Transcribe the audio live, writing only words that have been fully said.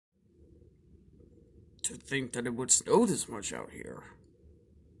to think that it would snow this much out here.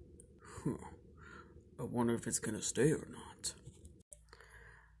 I wonder if it's gonna stay or not.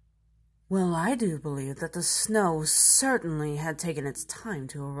 Well, I do believe that the snow certainly had taken its time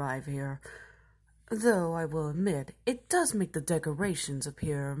to arrive here. Though I will admit, it does make the decorations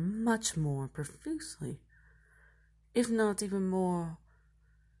appear much more profusely, if not even more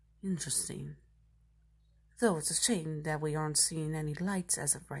interesting. Though it's a shame that we aren't seeing any lights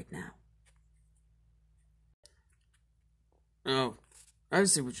as of right now. Oh, I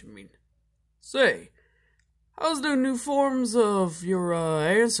see what you mean. Say, how's the new forms of your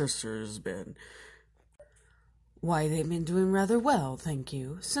ancestors been? Why, they've been doing rather well, thank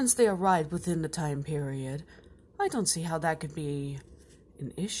you. Since they arrived within the time period, I don't see how that could be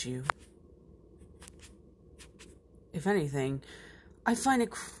an issue. If anything, I find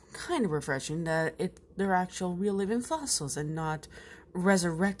it kind of refreshing that they're actual real living fossils and not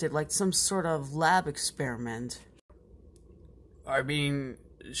resurrected like some sort of lab experiment. I mean,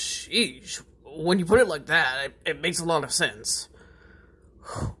 sheesh. When you put it like that, it makes a lot of sense.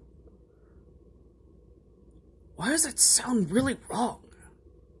 Why does that sound really wrong?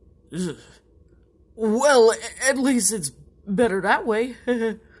 Ugh. Well, at least it's better that way.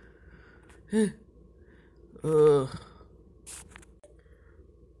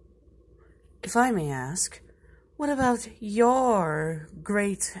 If I may ask, what about your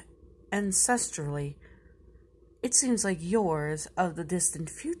great ancestrally? It seems like yours, of the distant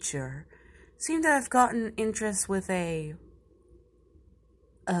future, seem to have gotten interest with a,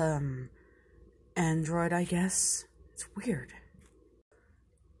 android, I guess. It's weird.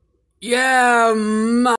 Yeah,